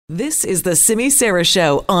This is the Simi Sara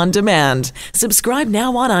Show on demand. Subscribe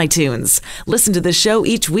now on iTunes. Listen to the show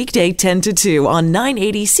each weekday 10 to 2 on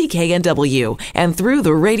 980 CKNW and through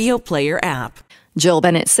the Radio Player app. Jill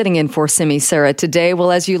Bennett sitting in for Simi Sara today.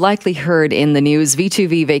 Well, as you likely heard in the news,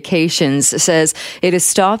 V2V Vacations says it is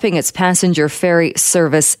stopping its passenger ferry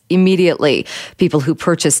service immediately. People who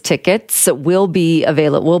purchase tickets will be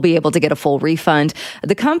able to get a full refund.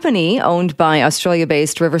 The company, owned by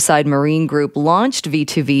Australia-based Riverside Marine Group, launched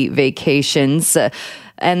V2V Vacations.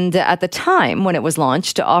 And at the time when it was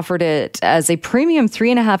launched, offered it as a premium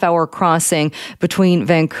 3.5-hour crossing between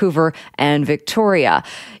Vancouver and Victoria.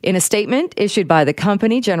 In a statement issued by the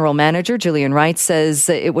company, General Manager Gillian Wright says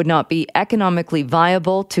it would not be economically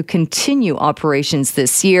viable to continue operations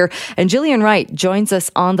this year. And Gillian Wright joins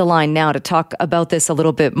us on the line now to talk about this a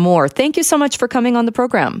little bit more. Thank you so much for coming on the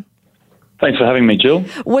program. Thanks for having me, Jill.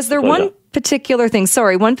 Was there one particular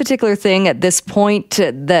thing at this point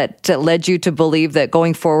that led you to believe that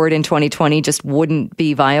going forward in 2020 just wouldn't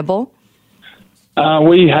be viable?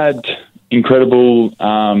 We had incredible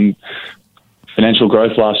financial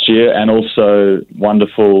growth last year and also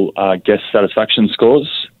wonderful guest satisfaction scores.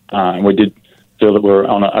 We did feel that we were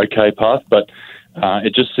on an okay path, but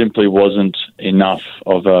it just simply wasn't enough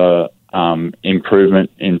of a improvement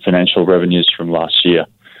in financial revenues from last year.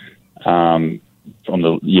 From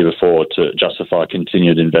the year before to justify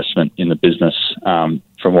continued investment in the business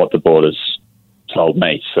from what the board has told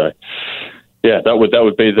me. So, yeah, that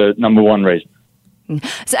would be the number one reason.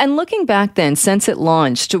 So, and looking back then, since it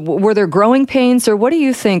launched, were there growing pains, or what do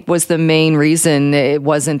you think was the main reason it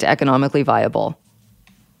wasn't economically viable?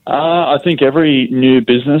 I think every new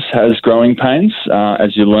business has growing pains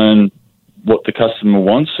as you learn what the customer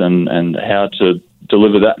wants and how to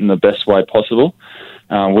deliver that in the best way possible.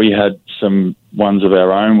 We had some ones of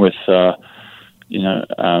our own with,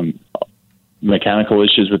 mechanical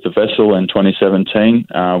issues with the vessel in 2017.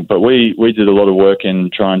 But we did a lot of work in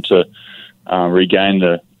trying to regain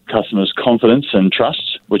the customer's confidence and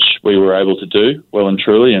trust, which we were able to do well and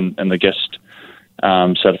truly. And the guest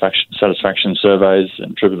satisfaction surveys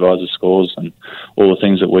and TripAdvisor scores and all the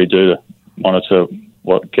things that we do to monitor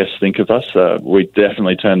what guests think of us. We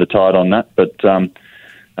definitely turned the tide on that. But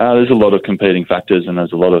there's a lot of competing factors and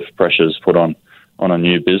there's a lot of pressures put on a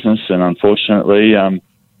new business. And unfortunately,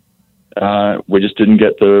 we just didn't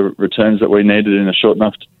get the returns that we needed in a short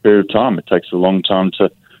enough period of time. It takes a long time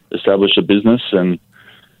to establish a business. And,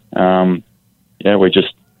 we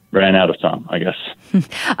just ran out of time, I guess.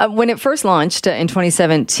 When it first launched in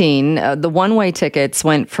 2017, the one-way tickets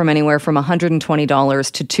went from anywhere from $120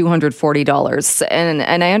 to $240.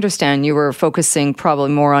 And I understand you were focusing probably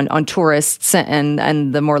more on tourists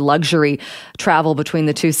and the more luxury travel between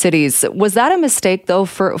the two cities. Was that a mistake, though,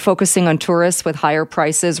 for focusing on tourists with higher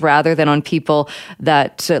prices rather than on people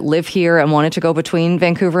that live here and wanted to go between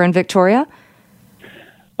Vancouver and Victoria?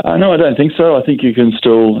 No, I don't think so. I think you can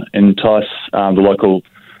still entice the local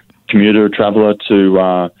commuter traveller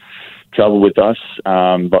to travel with us,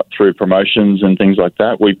 but through promotions and things like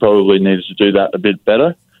that. We probably needed to do that a bit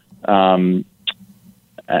better and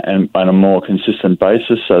on a more consistent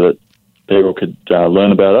basis so that people could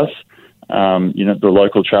learn about us. The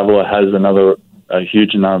local traveller has a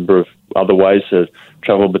huge number of other ways to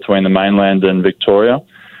travel between the mainland and Victoria.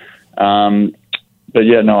 But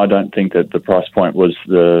yeah, no, I don't think that the price point was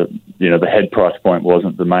the head price point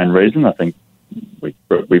wasn't the main reason. I think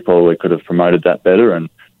we probably could have promoted that better and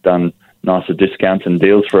done nicer discounts and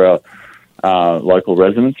deals for our local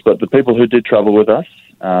residents. But the people who did travel with us,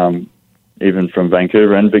 even from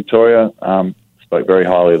Vancouver and Victoria, spoke very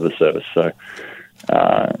highly of the service. So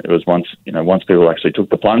it was once people actually took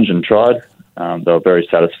the plunge and tried, they were very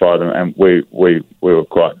satisfied, and we were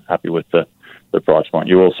quite happy with the price point.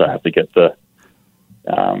 You also have to get the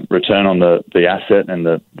return on the asset and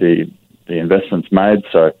the investments made.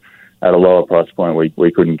 So at a lower price point,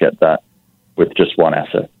 we couldn't get that with just one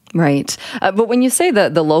asset. Right. But when you say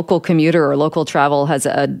that the local commuter or local travel has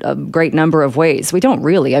a great number of ways, we don't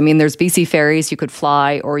really. I mean, there's BC ferries, you could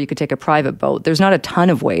fly, or you could take a private boat. There's not a ton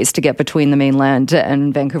of ways to get between the mainland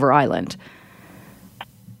and Vancouver Island.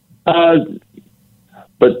 But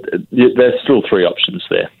there's still three options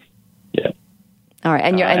there. Yeah. All right.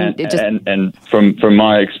 And from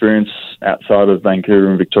my experience outside of Vancouver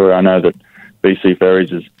and Victoria, I know that BC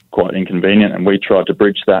ferries is quite inconvenient, and we tried to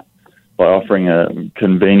bridge that by offering a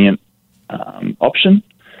convenient option.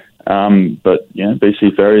 But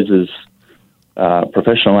BC Ferries is a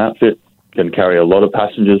professional outfit, can carry a lot of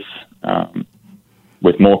passengers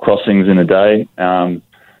with more crossings in a day.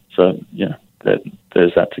 So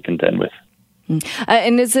there's that to contend with.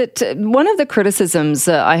 And is it one of the criticisms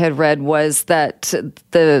I had read was that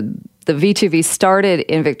the V2V started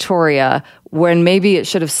in Victoria when maybe it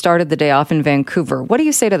should have started the day off in Vancouver. What do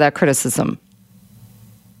you say to that criticism?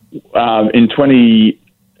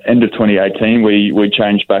 End of 2018, we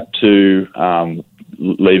changed back to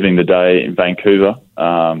leaving the day in Vancouver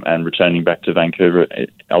and returning back to Vancouver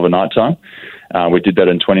overnight time. We did that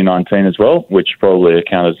in 2019 as well, which probably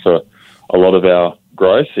accounted for a lot of our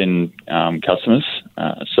growth in customers.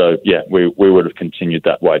 So yeah, we would have continued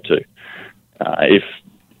that way too. If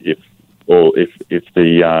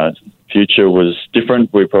the future was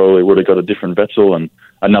different, we probably would have got a different vessel and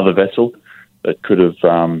another vessel that could have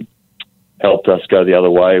helped us go the other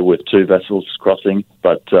way with two vessels crossing.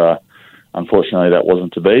 But unfortunately, that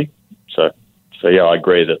wasn't to be. So yeah, I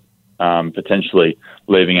agree that potentially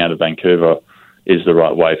leaving out of Vancouver is the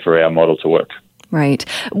right way for our model to work. Right.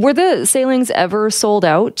 Were the sailings ever sold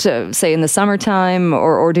out, say in the summertime,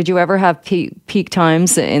 or did you ever have peak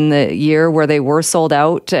times in the year where they were sold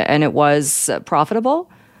out and it was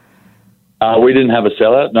profitable? We didn't have a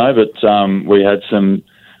sellout, no, but we had some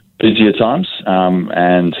busier times.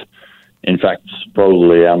 And in fact,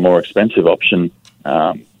 probably our more expensive option,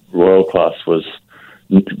 Royal Class, was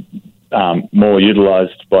more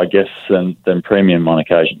utilised by guests than Premium on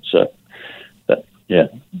occasion. So, yeah.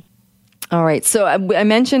 All right. So I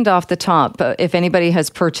mentioned off the top, if anybody has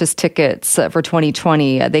purchased tickets for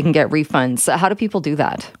 2020, they can get refunds. How do people do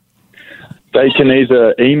that? They can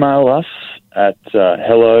either email us at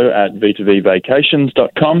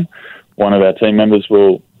hello@v2vvacations.com. One of our team members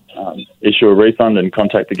will issue a refund and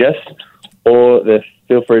contact the guest, or they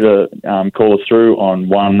feel free to call us through on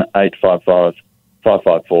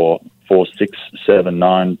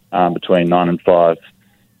 1-855-554-4679 between 9 and 5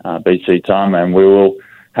 BC time, and we will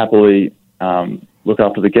happily look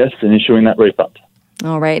after the guests in issuing that refund.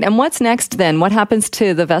 All right. And what's next then? What happens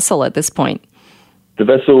to the vessel at this point? The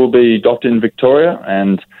vessel will be docked in Victoria,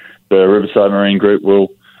 and the Riverside Marine Group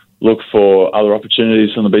will look for other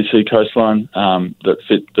opportunities on the BC coastline that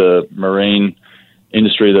fit the marine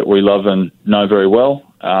industry that we love and know very well.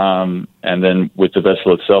 And then with the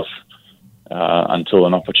vessel itself, until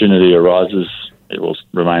an opportunity arises, it will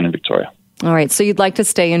remain in Victoria. All right. So you'd like to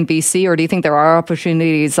stay in BC, or do you think there are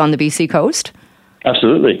opportunities on the BC coast?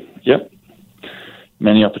 Absolutely. Yep.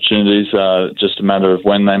 Many opportunities, just a matter of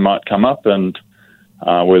when they might come up, and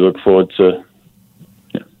we look forward to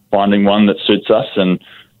finding one that suits us and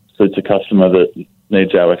suits a customer that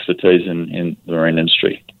needs our expertise in the marine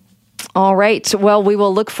industry. All right. Well, we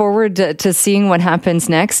will look forward to seeing what happens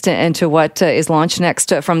next and to what is launched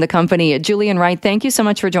next from the company. Julian Wright, thank you so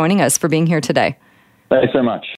much for joining us, for being here today. Thanks so much.